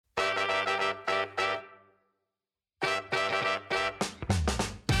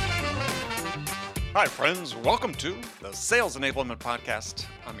Hi, friends. Welcome to the Sales Enablement Podcast.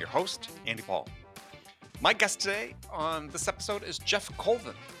 I'm your host, Andy Paul. My guest today on this episode is Jeff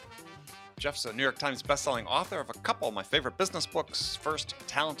Colvin. Jeff's a New York Times bestselling author of a couple of my favorite business books. First,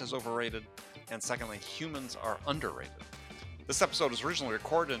 Talent is Overrated, and secondly, Humans Are Underrated. This episode was originally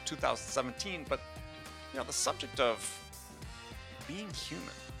recorded in 2017, but the subject of being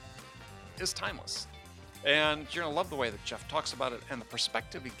human is timeless. And you're going to love the way that Jeff talks about it and the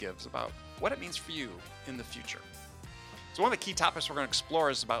perspective he gives about what it means for you in the future. So one of the key topics we're going to explore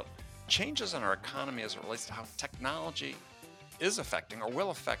is about changes in our economy as it relates to how technology is affecting or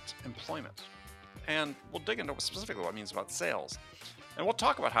will affect employment. And we'll dig into specifically what it means about sales. And we'll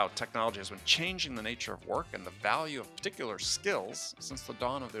talk about how technology has been changing the nature of work and the value of particular skills since the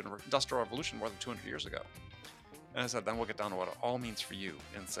dawn of the Industrial Revolution more than 200 years ago. And as I said, then we'll get down to what it all means for you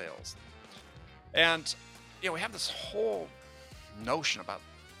in sales. And we have this whole notion about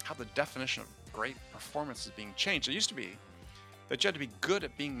how the definition of great performance is being changed. It used to be that you had to be good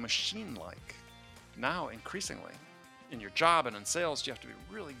at being machine-like. Now, increasingly, in your job and in sales, you have to be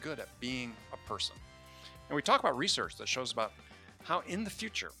really good at being a person. And we talk about research that shows about how in the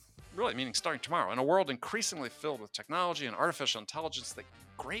future, really meaning starting tomorrow, in a world increasingly filled with technology and artificial intelligence, that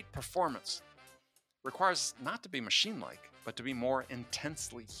great performance requires not to be machine-like, but to be more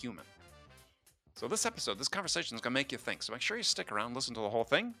intensely human. So this conversation is going to make you think. So make sure you stick around, listen to the whole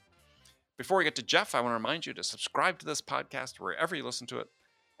thing. Before we get to Jeff, I want to remind you to subscribe to this podcast wherever you listen to it.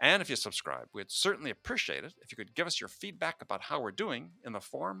 And if you subscribe, we'd certainly appreciate it if you could give us your feedback about how we're doing in the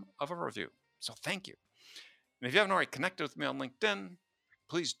form of a review. So thank you. And if you haven't already connected with me on LinkedIn,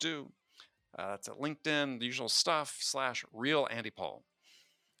 please do. That's at LinkedIn, the usual stuff, /RealAndyPaul. All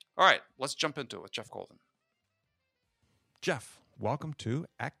right, let's jump into it with Jeff Colvin. Jeff, welcome to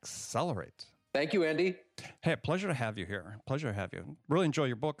Accelerate. Thank you, Andy. Hey, pleasure to have you here. Pleasure to have you. Really enjoy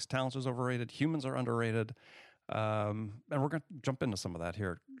your books. Talent is Overrated, Humans Are Underrated. And we're going to jump into some of that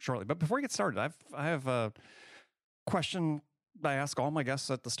here shortly. But before we get started, I have a question I ask all my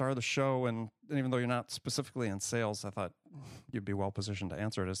guests at the start of the show. And even though you're not specifically in sales, I thought you'd be well positioned to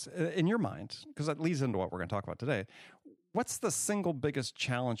answer it. Is, in your mind, because that leads into what we're going to talk about today, what's the single biggest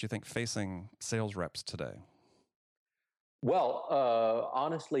challenge you think facing sales reps today? Well,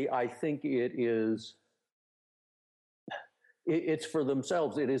 honestly, I think it's for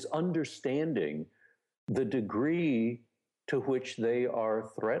themselves. It is understanding the degree to which they are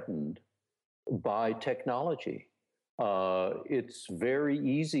threatened by technology. It's very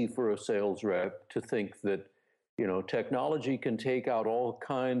easy for a sales rep to think that, technology can take out all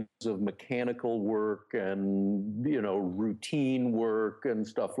kinds of mechanical work and, routine work and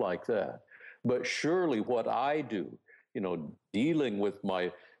stuff like that. But surely what I do, dealing with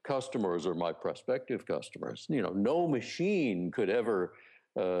my customers or my prospective customers, no machine could ever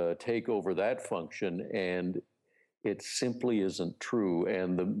take over that function, and it simply isn't true.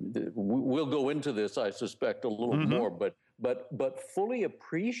 And we'll go into this, I suspect, a little more. But fully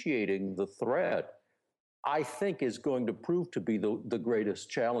appreciating the threat, I think, is going to prove to be the greatest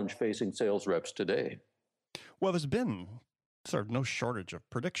challenge facing sales reps today. Well, there's been sort of no shortage of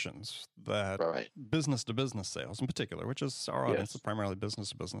predictions that business-to-business sales in particular, which is our audience, is primarily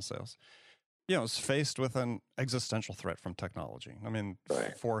business-to-business sales, is faced with an existential threat from technology. I mean,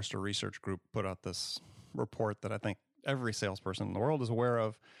 Forrester Research Group put out this report that I think every salesperson in the world is aware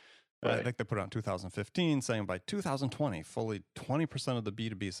of. I think they put it out in 2015, saying by 2020, fully 20% of the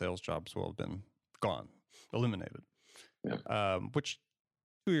B2B sales jobs will have been gone, eliminated, which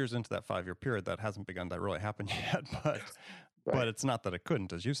 2 years into that 5-year period, that hasn't begun to really happen yet, but it's not that it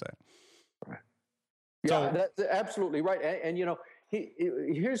couldn't, as you say. Right. Yeah, that's absolutely right. And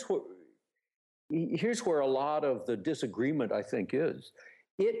here's where a lot of the disagreement, I think, is.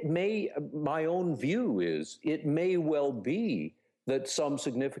 My own view is, it may well be that some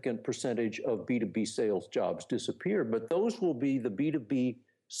significant percentage of B2B sales jobs disappear, but those will be the B2B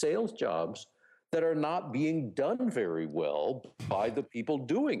sales jobs that are not being done very well by the people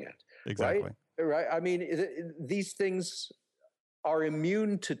doing it. Exactly. Right? I mean, these things are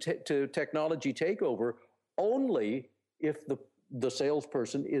immune to technology takeover only if the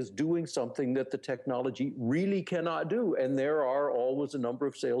salesperson is doing something that the technology really cannot do. And there are always a number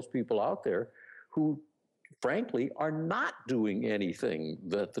of salespeople out there who, frankly, are not doing anything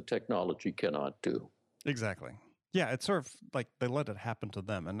that the technology cannot do. Exactly. Yeah, it's sort of like they let it happen to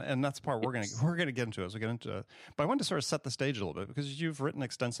them, and that's the part we're gonna get into as we get into it. But I wanted to sort of set the stage a little bit because you've written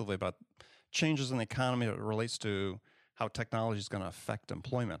extensively about changes in the economy that relates to how technology is going to affect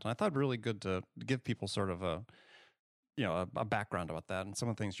employment, and I thought it'd be really good to give people sort of a background about that and some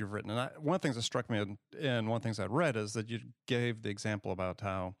of the things you've written. And one of the things that struck me, and one of the things I'd read, is that you gave the example about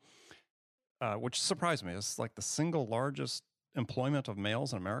how which surprised me. It's like the single largest employment of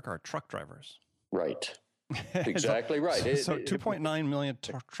males in America are truck drivers. Right. Exactly right. So 2.9 million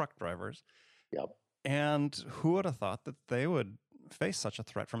truck drivers. Yep. And who would have thought that they would face such a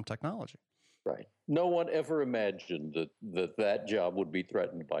threat from technology? Right. No one ever imagined that job would be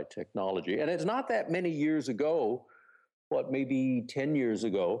threatened by technology. And it's not that many years ago, maybe 10 years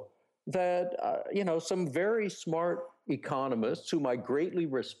ago, that, some very smart economists whom I greatly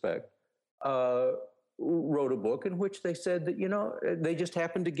respect wrote a book in which they said that, they just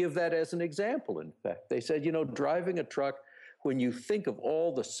happened to give that as an example, in fact. They said, driving a truck, when you think of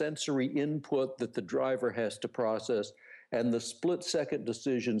all the sensory input that the driver has to process and the split-second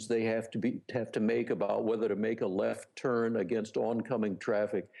decisions they have to make about whether to make a left turn against oncoming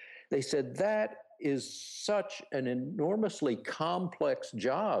traffic, they said that is such an enormously complex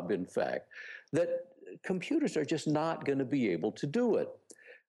job, in fact, that computers are just not going to be able to do it.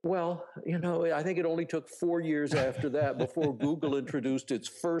 Well, I think it only took 4 years after that before Google introduced its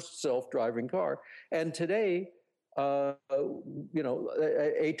first self-driving car. And today, a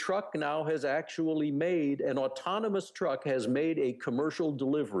truck now has actually made, an autonomous truck has made a commercial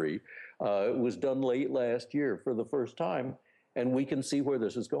delivery. It was done late last year for the first time, and we can see where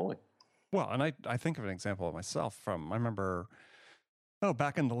this is going. Well, and I think of an example of myself I remember,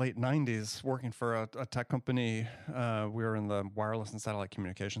 back in the late 90s, working for a tech company. We were in the wireless and satellite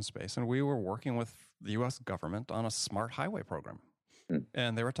communication space, and we were working with the U.S. government on a smart highway program.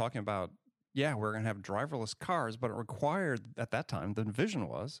 And they were talking about, we're going to have driverless cars, but it required, at that time, the vision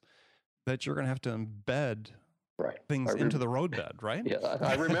was that you're going to have to embed things into the roadbed, right? Yeah,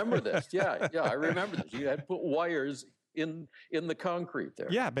 I remember this. Yeah, I remember this. You had to put wires in the concrete there.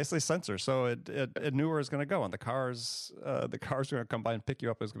 Yeah, basically sensors. So it knew where it's going to go, and the cars are going to come by and pick you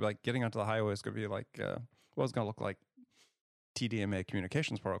up. It's going to be like getting onto the highway. It's going to be like it's going to look like TDMA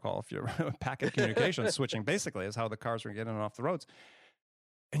communications protocol. If you're packet communications switching, basically, is how the cars are going to get in and off the roads.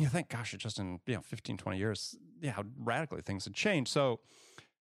 And you think, gosh, it's just in 15, 20 years, how radically things had changed. So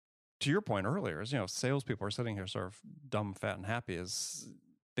to your point earlier, is salespeople are sitting here sort of dumb, fat, and happy, is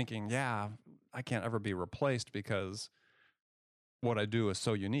thinking, I can't ever be replaced because what I do is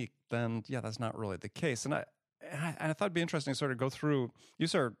so unique. Then that's not really the case. And I thought it'd be interesting to sort of go through.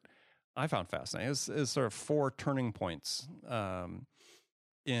 I found fascinating is sort of 4 turning points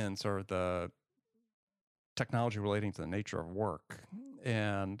in sort of the technology relating to the nature of work.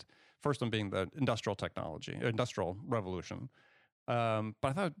 And first one being the industrial revolution. But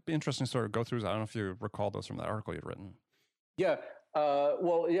I thought it'd be interesting to sort of go through. I don't know if you recall those from that article you'd written. Yeah.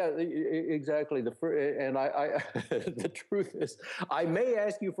 Exactly. The truth is, I may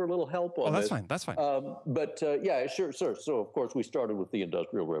ask you for a little help on this. That's fine. Sure. So, of course, we started with the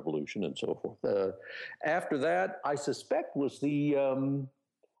Industrial Revolution and so forth. After that, I suspect, was the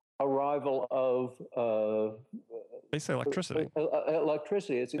arrival of basically electricity.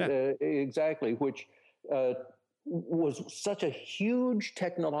 Electricity. Exactly, which was such a huge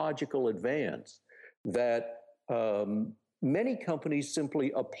technological advance that many companies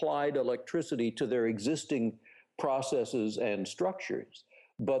simply applied electricity to their existing processes and structures.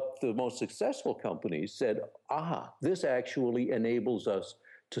 But the most successful companies said, this actually enables us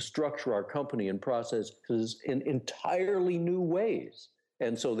to structure our company and processes in entirely new ways.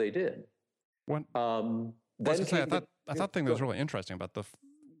 And so they did. I thought thing that was really interesting about the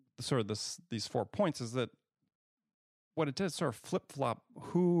sort of these 4 points is that what it did sort of flip-flop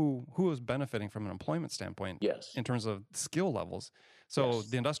who was benefiting from an employment standpoint in terms of skill levels. So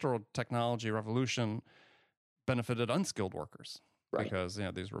the industrial technology revolution benefited unskilled workers because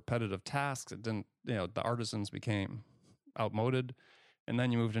these repetitive tasks, it didn't, the artisans became outmoded. And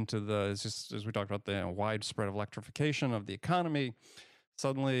then you moved into as we talked about, the widespread electrification of the economy.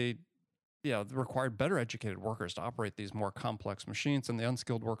 Suddenly, it required better educated workers to operate these more complex machines, and the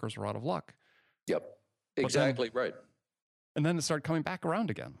unskilled workers were out of luck. Yep, exactly right. And then it started coming back around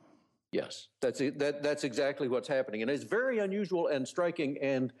again. Yes, that's exactly what's happening. And it's very unusual and striking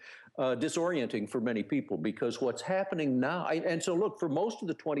and disorienting for many people, because what's happening now, and so look, for most of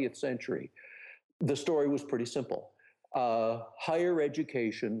the 20th century, the story was pretty simple. Higher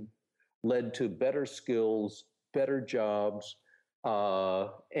education led to better skills, better jobs,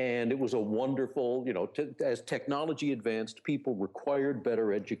 and it was a wonderful, as technology advanced, people required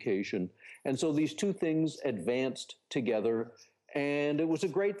better education. And so these two things advanced together, and it was a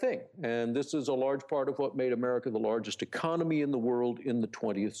great thing. And this is a large part of what made America the largest economy in the world in the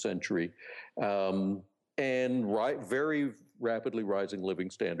 20th century. And very rapidly rising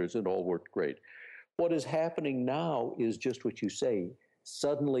living standards, and all worked great. What is happening now is just what you say.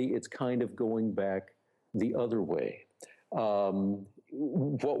 Suddenly it's kind of going back the other way.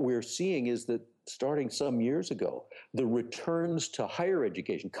 what we're seeing is that starting some years ago, the returns to higher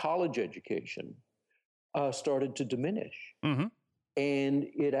education, college education, started to diminish. Mm-hmm. And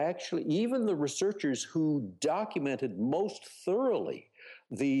it actually, even the researchers who documented most thoroughly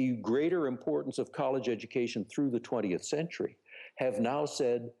the greater importance of college education through the 20th century have now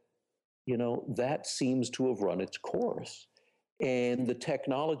said, that seems to have run its course. And the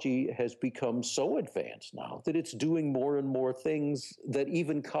technology has become so advanced now that it's doing more and more things that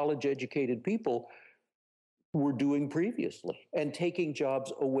even college-educated people were doing previously, and taking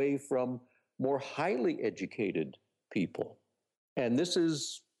jobs away from more highly educated people. And this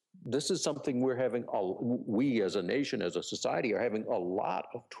is something we as a nation, as a society, are having a lot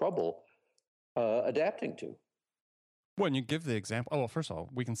of trouble adapting to. When you give the example, well, first of all,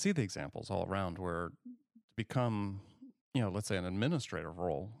 we can see the examples all around where to become, let's say an administrative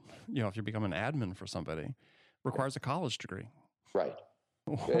role, if you become an admin for somebody, requires a college degree. Right.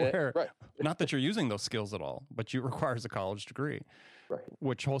 Where, right. Not that you're using those skills at all, but you requires a college degree. Right.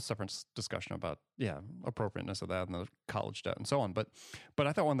 Which whole separate discussion about, appropriateness of that and the college debt and so on. But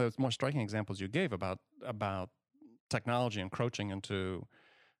I thought one of the more striking examples you gave about technology encroaching into,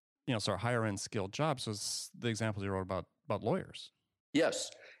 sort of higher end skilled jobs was the examples you wrote about lawyers.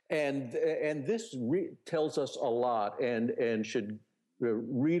 Yes. And this tells us a lot and should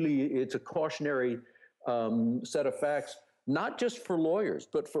really, it's a cautionary set of facts, not just for lawyers,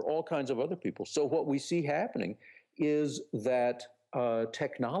 but for all kinds of other people. So what we see happening is that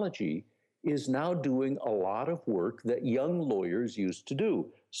technology is now doing a lot of work that young lawyers used to do,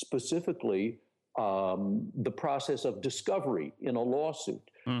 specifically the process of discovery in a lawsuit,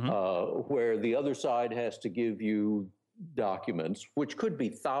 where the other side has to give you documents, which could be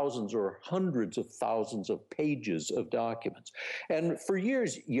thousands or hundreds of thousands of pages of documents. And for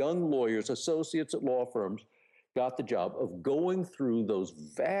years, young lawyers, associates at law firms, got the job of going through those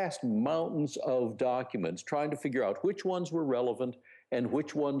vast mountains of documents, trying to figure out which ones were relevant and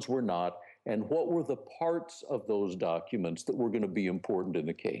which ones were not, and what were the parts of those documents that were going to be important in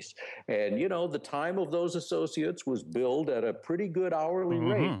the case. And, the time of those associates was billed at a pretty good hourly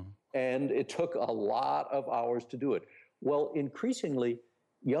rate, and it took a lot of hours to do it. Well, increasingly,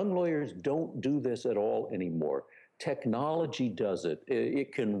 young lawyers don't do this at all anymore. Technology does it.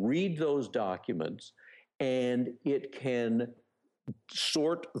 It can read those documents, and it can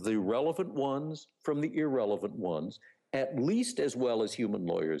sort the relevant ones from the irrelevant ones, at least as well as human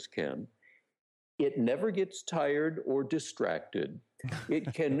lawyers can. It never gets tired or distracted.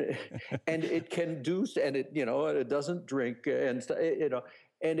 It can, and it can do, and it doesn't drink, and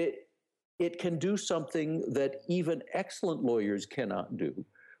it can do something that even excellent lawyers cannot do,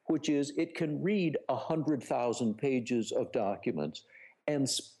 which is it can read 100,000 pages of documents and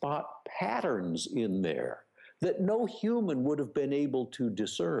spot patterns in there that no human would have been able to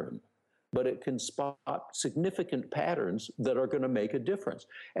discern. But it can spot significant patterns that are going to make a difference.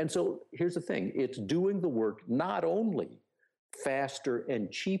 And so here's the thing. It's doing the work not only faster and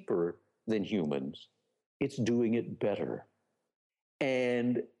cheaper than humans, it's doing it better.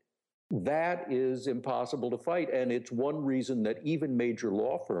 And that is impossible to fight. And it's one reason that even major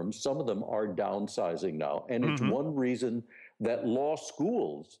law firms, some of them are downsizing now. And it's one reason that law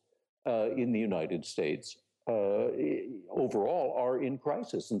schools in the United States overall are in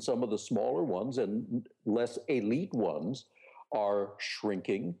crisis. And some of the smaller ones and less elite ones are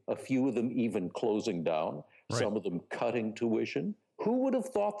shrinking, a few of them even closing down, some of them cutting tuition. Who would have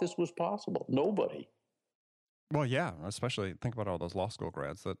thought this was possible? Nobody. Well, yeah, especially think about all those law school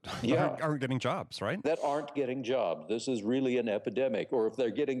grads that aren't getting jobs, right? That aren't getting jobs. This is really an epidemic. Or if they're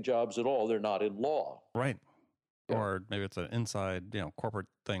getting jobs at all, they're not in law. Right. Yeah. Or maybe it's an inside, corporate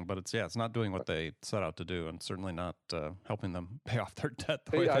thing, but it's not doing what they set out to do, and certainly not helping them pay off their debt.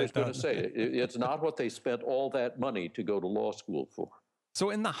 I was going to say, it's not what they spent all that money to go to law school for.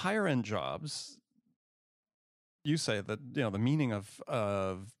 So in the higher end jobs, you say that the meaning of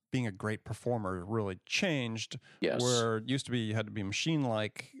being a great performer really changed. Yes. Where it used to be you had to be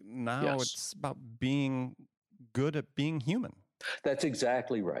machine-like. Now it's about being good at being human. That's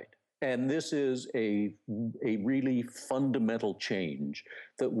exactly right. And this is a really fundamental change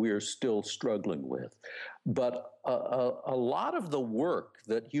that we're still struggling with. But a lot of the work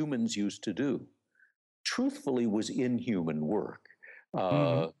that humans used to do, truthfully, was inhuman work.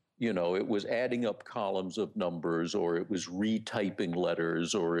 It was adding up columns of numbers, or it was retyping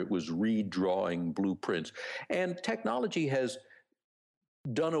letters, or it was redrawing blueprints. And technology has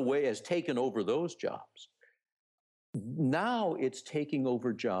taken over those jobs. Now it's taking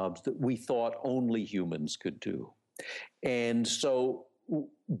over jobs that we thought only humans could do. And so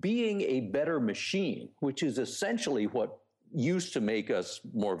being a better machine, which is essentially what used to make us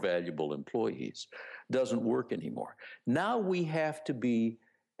more valuable employees doesn't work anymore. Now we have to be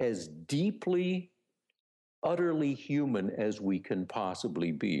as deeply, utterly human as we can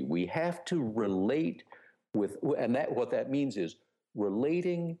possibly be. We have to relate with, and what that means is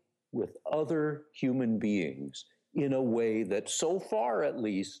relating with other human beings in a way that, so far at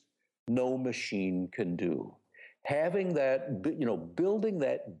least, no machine can do. Having that, building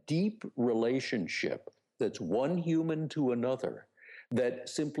that deep relationship that's one human to another, that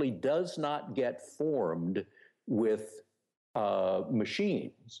simply does not get formed with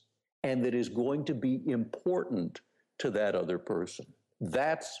machines, and that is going to be important to that other person.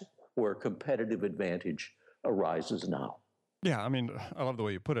 That's where competitive advantage arises now. Yeah, I mean, I love the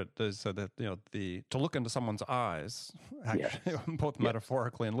way you put it. Is that to look into someone's eyes, actually, yes. both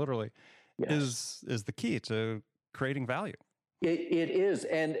metaphorically and literally, yes. is the key to creating value. It is,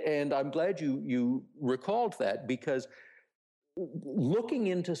 and I'm glad you recalled that, because looking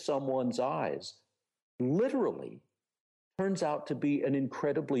into someone's eyes literally turns out to be an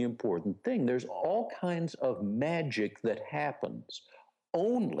incredibly important thing. There's all kinds of magic that happens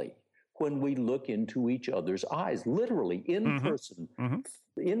only when we look into each other's eyes, literally in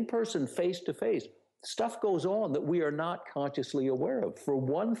person, face to face. Stuff goes on that we are not consciously aware of. For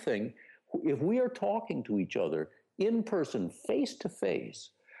one thing, if we are talking to each other in person, face to face,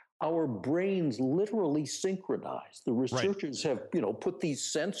 our brains literally synchronize. The researchers have, put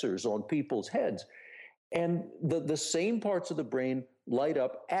these sensors on people's heads, and the same parts of the brain light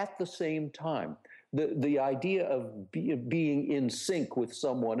up at the same time. The idea of being in sync with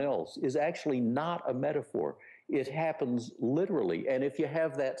someone else is actually not a metaphor. It happens literally. And if you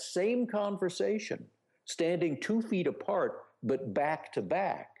have that same conversation, standing 2 feet apart, but back to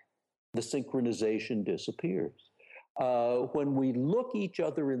back, the synchronization disappears. When we look each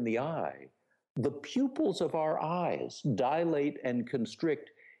other in the eye, the pupils of our eyes dilate and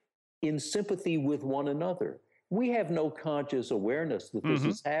constrict in sympathy with one another. We have no conscious awareness that this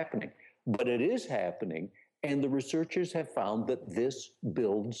is happening, but it is happening, and the researchers have found that this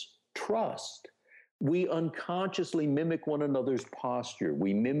builds trust. We unconsciously mimic one another's posture.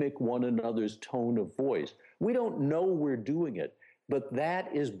 We mimic one another's tone of voice. We don't know we're doing it, but that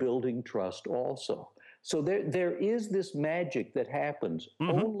is building trust also. So there is this magic that happens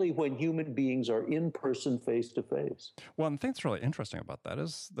only when human beings are in person, face to face. Well, and the thing that's really interesting about that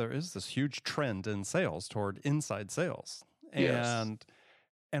is there is this huge trend in sales toward inside sales. And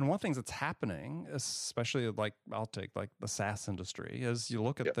one thing that's happening, especially I'll take the SaaS industry, is you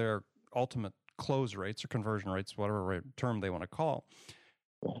look at their ultimate close rates or conversion rates, whatever term they want to call,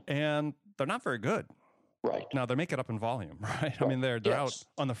 and they're not very good. Right. Now, they make it up in volume, right? I mean, they're out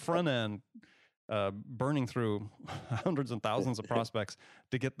on the front end burning through hundreds and thousands of prospects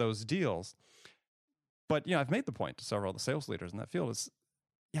to get those deals. But, I've made the point to several of the sales leaders in that field is,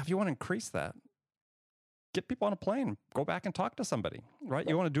 if you want to increase that, get people on a plane, go back and talk to somebody, right?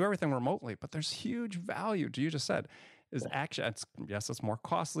 You want to do everything remotely, but there's huge value, to you just said, is actually, it's more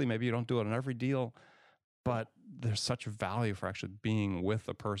costly. Maybe you don't do it on every deal, but there's such value for actually being with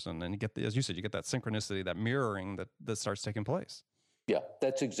a person. And you get, as you said, you get that synchronicity, that mirroring that starts taking place. Yeah,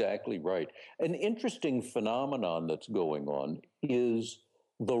 that's exactly right. An interesting phenomenon that's going on is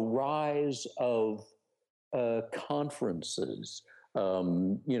the rise of conferences,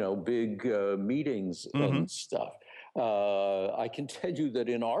 big meetings and stuff. I can tell you that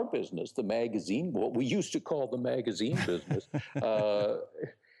in our business, the magazine, what we used to call the magazine business,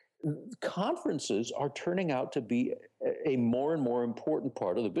 conferences are turning out to be a more and more important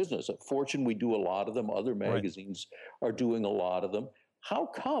part of the business. At Fortune, we do a lot of them. Other magazines are doing a lot of them. How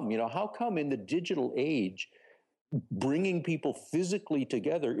come? How come in the digital age, bringing people physically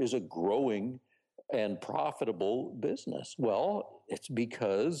together is a growing and profitable business? Well, it's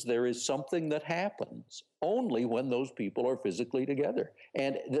because there is something that happens only when those people are physically together.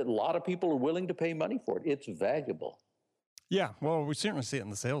 And a lot of people are willing to pay money for it. It's valuable. Yeah, well, we certainly see it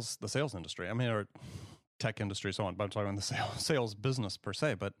in the sales industry. I mean, or tech industry, so on. But I'm talking about the sales business per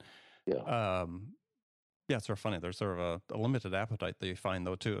se. But it's sort of funny. There's sort of a limited appetite that you find,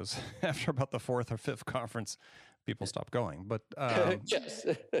 though, too, is after about the fourth or fifth conference, people stop going. But yes,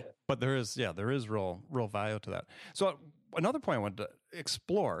 but there is real value to that. So another point I wanted to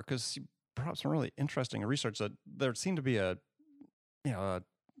explore, because perhaps some really interesting research that there seemed to be a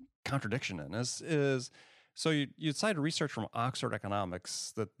contradiction in is. So you cited research from Oxford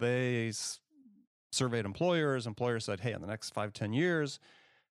Economics that they surveyed employers. Employers said, hey, in the next 5-10 years,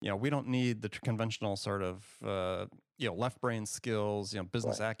 we don't need the conventional sort of, left brain skills,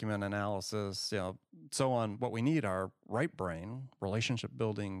 business acumen analysis, so on. What we need are right brain, relationship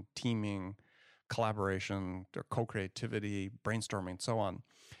building, teaming, collaboration, co-creativity, brainstorming, so on,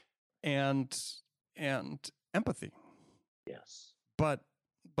 and empathy. Yes. But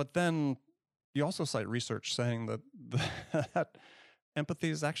then you also cite research saying that empathy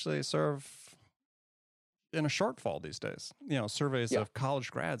is actually in a shortfall these days. Surveys of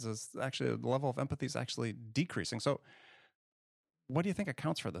college grads is actually the level of empathy is actually decreasing. So what do you think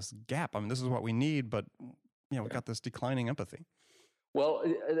accounts for this gap? I mean, this is what we need, but we've got this declining empathy. Well,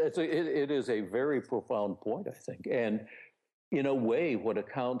 it is a very profound point, I think. And in a way, what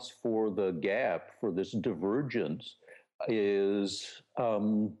accounts for the gap, for this divergence, is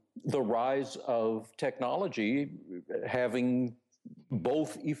the rise of technology having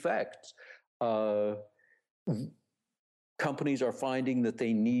both effects. Companies are finding that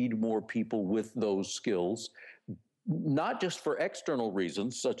they need more people with those skills, not just for external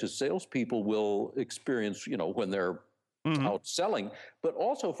reasons, such as salespeople will experience, when they're out selling, but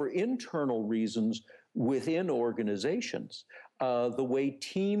also for internal reasons within organizations. The way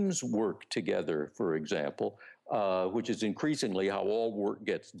teams work together, for example, which is increasingly how all work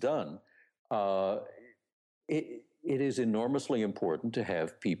gets done, it is enormously important to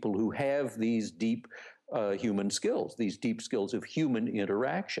have people who have these deep human skills, these deep skills of human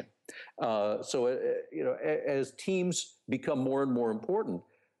interaction. As teams become more and more important,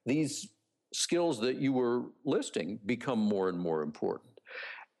 these skills that you were listing become more and more important.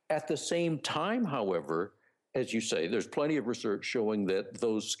 At the same time, however, as you say, there's plenty of research showing that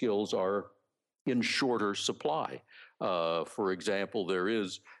those skills are in shorter supply. For example, there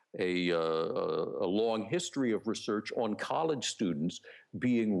is a long history of research on college students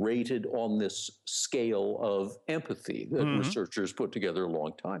being rated on this scale of empathy that researchers put together a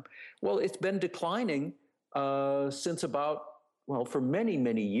long time. Well, it's been declining since for many,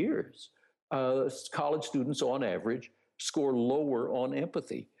 many years. College students on average score lower on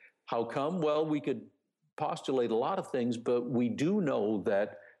empathy. How come? Well, we could postulate a lot of things, but we do know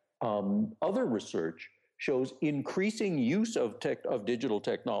that other research shows increasing use of digital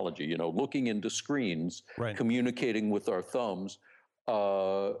technology, looking into screens, communicating with our thumbs,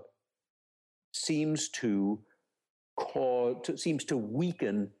 seems to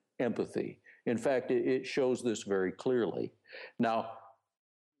weaken empathy. In fact, it shows this very clearly. Now,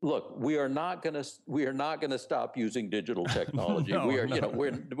 look, we are not going to stop using digital technology.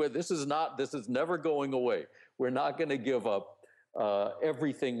 This is never going away. We're not going to give up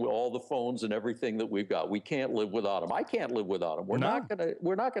everything, all the phones and everything that we've got. We can't live without them. I can't live without them. We're not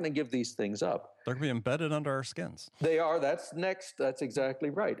going to give these things up. They're going to be embedded under our skins. They are. That's next. That's exactly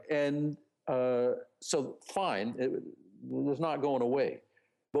right. And so fine, it's not going away.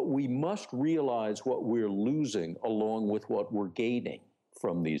 But we must realize what we're losing along with what we're gaining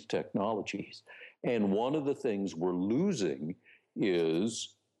from these technologies. And one of the things we're losing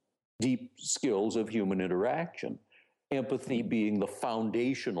is deep skills of human interaction, empathy being the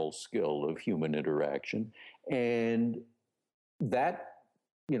foundational skill of human interaction. And that,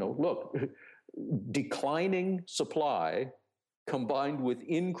 declining supply combined with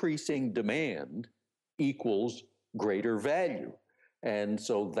increasing demand equals greater value. And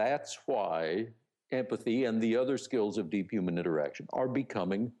so that's why empathy and the other skills of deep human interaction are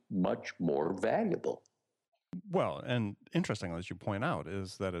becoming much more valuable. Well, and interestingly, as you point out,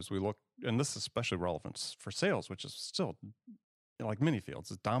 is that as we look, and this is especially relevant for sales, which is still, like many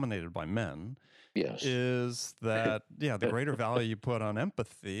fields, is dominated by men. Yes. Is that, the greater value you put on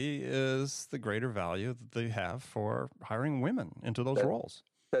empathy is the greater value that they have for hiring women into those roles.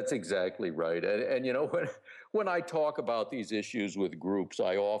 That's exactly right. And when I talk about these issues with groups,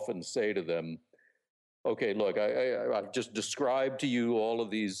 I often say to them, okay, look, I've just described to you all of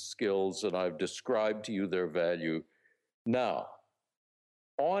these skills and I've described to you their value. Now,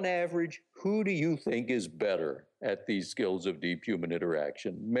 on average, who do you think is better at these skills of deep human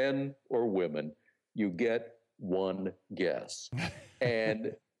interaction, men or women? You get one guess.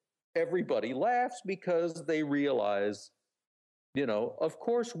 And everybody laughs because they realize, of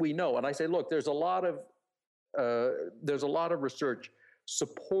course we know. And I say, look, there's a lot of research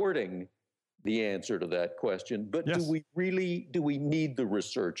supporting the answer to that question, but yes. do we need the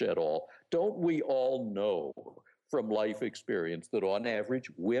research at all? Don't we all know from life experience that on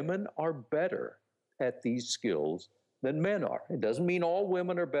average, women are better at these skills than men are? It doesn't mean all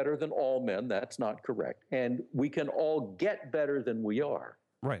women are better than all men. That's not correct. And we can all get better than we are.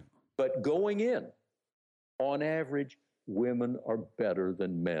 Right. But going in, on average, women are better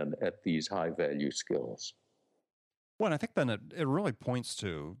than men at these high-value skills. Well, and I think then it really points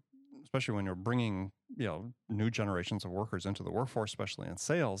to, especially when you're bringing, new generations of workers into the workforce, especially in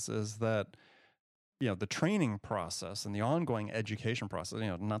sales, is that the training process and the ongoing education process,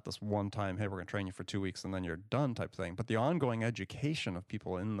 not this one time, hey, we're going to train you for 2 weeks and then you're done type thing, but the ongoing education of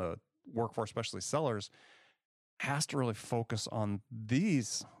people in the workforce, especially sellers, has to really focus on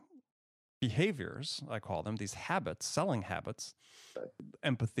these behaviors, I call them, these habits, selling habits,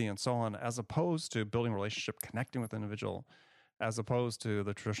 empathy and so on, as opposed to building relationship, connecting with individual, as opposed to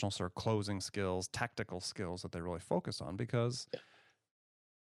the traditional sort of closing skills, tactical skills that they really focus on. Because,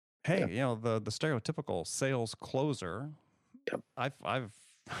 hey, the stereotypical sales closer, I've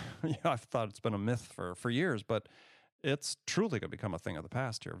thought it's been a myth for years, but it's truly going to become a thing of the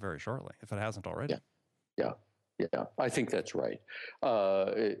past here very shortly, if it hasn't already. Yeah, I think that's right.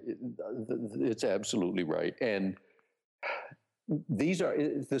 It's absolutely right. And these are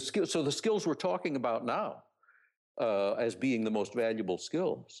the skills. So the skills we're talking about now as being the most valuable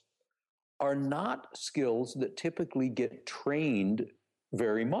skills are not skills that typically get trained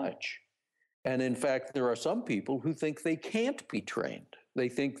very much. And in fact, there are some people who think they can't be trained. They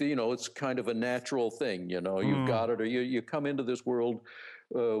think that, it's kind of a natural thing. You've got it, or you come into this world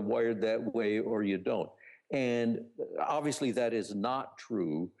wired that way, or you don't. And obviously that is not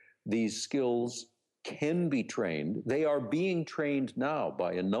true. These skills can be trained. They are being trained now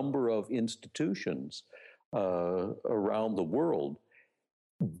by a number of institutions around the world.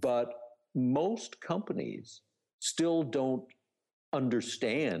 But most companies still don't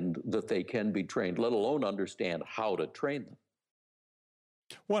understand that they can be trained, let alone understand how to train them.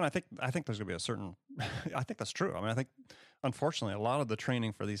 Well, I think there's going to be a certain, I think that's true. I mean, I think, unfortunately, a lot of the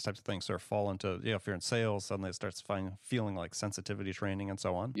training for these types of things sort of fall into, if you're in sales, suddenly it starts feeling like sensitivity training and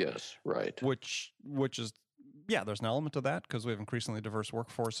so on. Yes, right. Which is, there's an element to that because we have increasingly diverse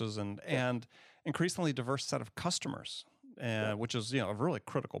workforces and increasingly diverse set of customers, which is, a really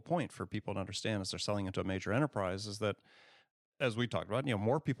critical point for people to understand as they're selling into a major enterprise, is that, as we talked about,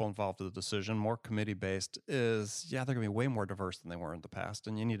 more people involved in the decision, more committee-based is, they're going to be way more diverse than they were in the past,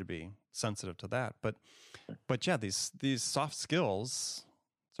 and you need to be sensitive to that. But these soft skills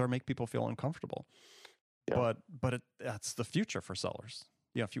sort of make people feel uncomfortable. Yeah. But that's the future for sellers.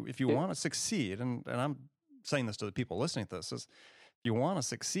 If you want to succeed, and I'm saying this to the people listening to this, is if you want to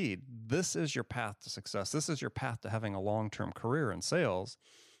succeed, this is your path to success. This is your path to having a long-term career in sales,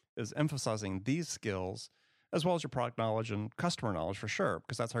 is emphasizing these skills, as well as your product knowledge and customer knowledge for sure,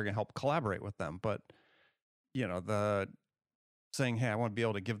 because that's how you're going to help collaborate with them. But, the saying, hey, I want to be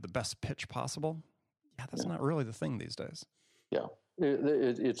able to give the best pitch possible, that's not really the thing these days. Yeah,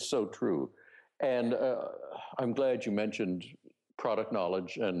 it's so true. And I'm glad you mentioned product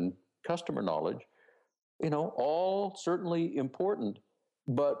knowledge and customer knowledge. All certainly important,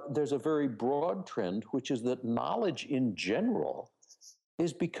 but there's a very broad trend, which is that knowledge in general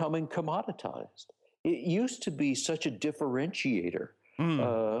is becoming commoditized. It used to be such a differentiator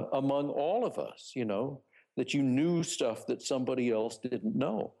among all of us, that you knew stuff that somebody else didn't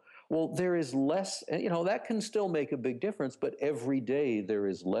know. Well, there is less, that can still make a big difference, but every day there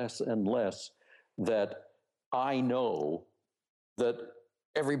is less and less that I know that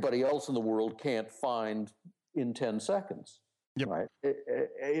everybody else in the world can't find in 10 seconds. Yep. Right?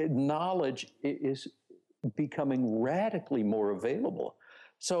 Knowledge is becoming radically more available.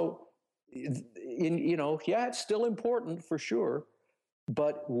 So, it's still important for sure,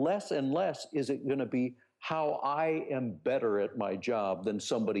 but less and less is it going to be how I am better at my job than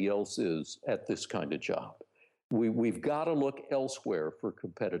somebody else is at this kind of job. We've got to look elsewhere for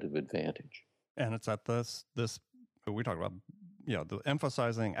competitive advantage. And it's at this we talked about, the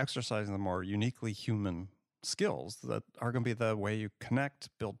exercising the more uniquely human skills that are going to be the way you connect,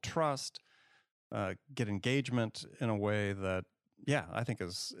 build trust, get engagement in a way that, I think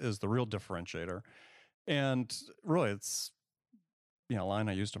is the real differentiator. And really, it's, a line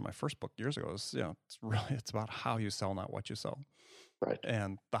I used in my first book years ago is, it's about how you sell, not what you sell. Right.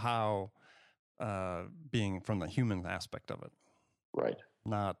 And the how being from the human aspect of it. Right.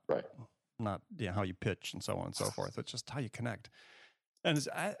 Not how you pitch and so on and so forth. It's just how you connect. And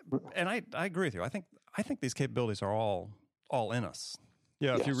I agree with you. I think these capabilities are all in us.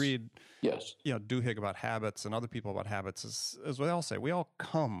 Yeah, yes. If you read, Duhigg about habits and other people about habits, as we all say, we all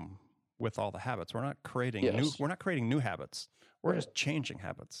come with all the habits. We're not creating new habits. We're just changing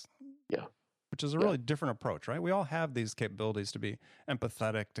habits. Yeah, which is a really different approach, right? We all have these capabilities to be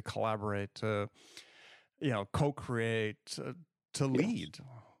empathetic, to collaborate, to co-create, to lead,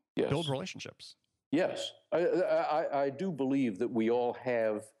 build relationships. Yes, I do believe that we all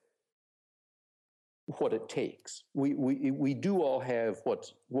have what it takes. We do all have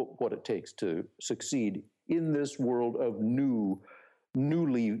what it takes to succeed in this world of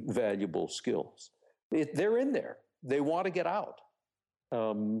newly valuable skills. They're in there. They want to get out.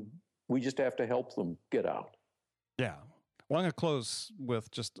 We just have to help them get out. Yeah. Well, I'm going to close with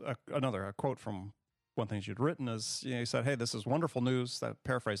just another quote from one thing you'd written is, you said, hey, this is wonderful news,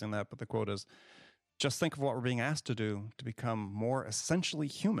 paraphrasing that, but the quote is, just think of what we're being asked to do to become more essentially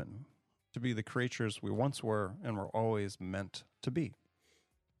human, to be the creatures we once were and were always meant to be.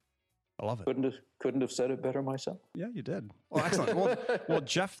 I love it. Couldn't have said it better myself. Yeah, you did. Well, excellent. well,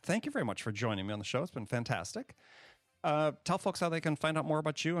 Jeff, thank you very much for joining me on the show. It's been fantastic. Tell folks how they can find out more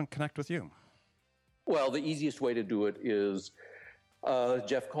about you and connect with you. Well, the easiest way to do it is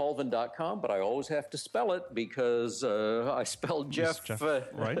jeffcolvin.com, but I always have to spell it because I spelled Jeff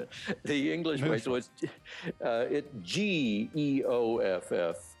right? the English way. So it's Geoff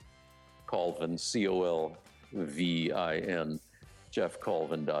Colvin, Colvin,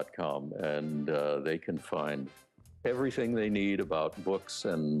 jeffcolvin.com, and they can find everything they need about books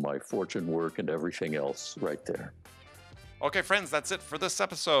and my fortune work and everything else right there. Okay, friends, that's it for this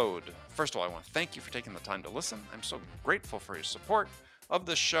episode. First of all, I want to thank you for taking the time to listen. I'm so grateful for your support of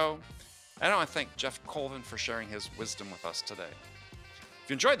this show. And I want to thank Jeff Colvin for sharing his wisdom with us today. If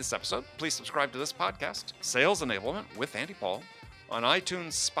you enjoyed this episode, please subscribe to this podcast, Sales Enablement with Andy Paul, on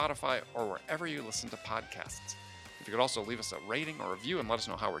iTunes, Spotify, or wherever you listen to podcasts. If you could also leave us a rating or review and let us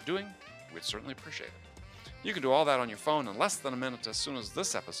know how we're doing, we'd certainly appreciate it. You can do all that on your phone in less than a minute as soon as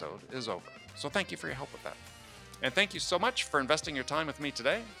this episode is over. So thank you for your help with that. And thank you so much for investing your time with me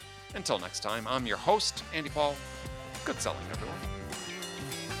today. Until next time, I'm your host, Andy Paul. Good selling, everyone.